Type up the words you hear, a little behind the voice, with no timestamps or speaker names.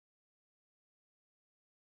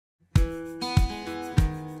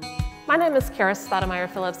My name is Kara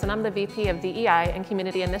Stoudemire-Phillips, and I'm the VP of DEI and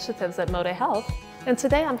Community Initiatives at Moda Health. And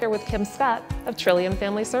today I'm here with Kim Scott of Trillium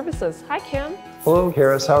Family Services. Hi, Kim. Hello,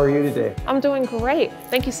 Karis. How are you today? I'm doing great.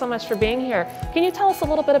 Thank you so much for being here. Can you tell us a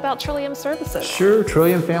little bit about Trillium Services? Sure.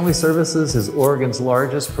 Trillium Family Services is Oregon's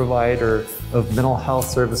largest provider of mental health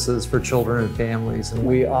services for children and families. And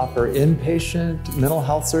we offer inpatient mental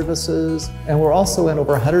health services, and we're also in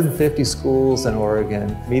over 150 schools in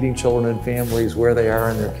Oregon, meeting children and families where they are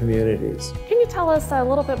in their communities. Can you tell us a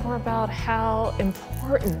little bit more about how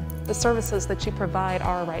important the services that you provide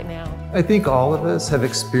are right now? I think all of us have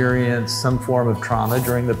experienced some form of trauma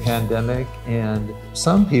during the pandemic, and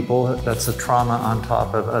some people, that's a trauma on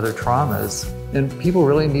top of other traumas. And people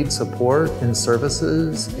really need support and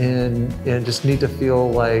services and just need to feel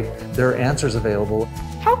like there are answers available.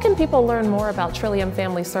 How can people learn more about Trillium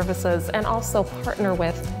Family Services and also partner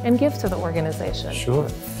with and give to the organization? Sure.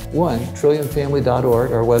 One,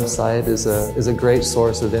 trilliumfamily.org, our website, is a great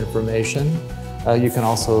source of information. You can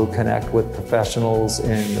also connect with professionals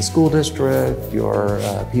in the school district, your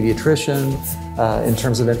pediatrician, in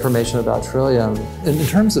terms of information about Trillium. And in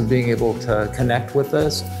terms of being able to connect with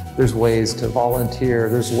us, there's ways to volunteer,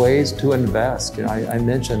 there's ways to invest. You know, I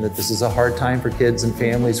mentioned that this is a hard time for kids and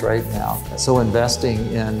families right now. So investing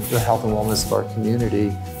in the health and wellness of our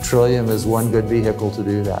community, Trillium is one good vehicle to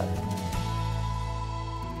do that.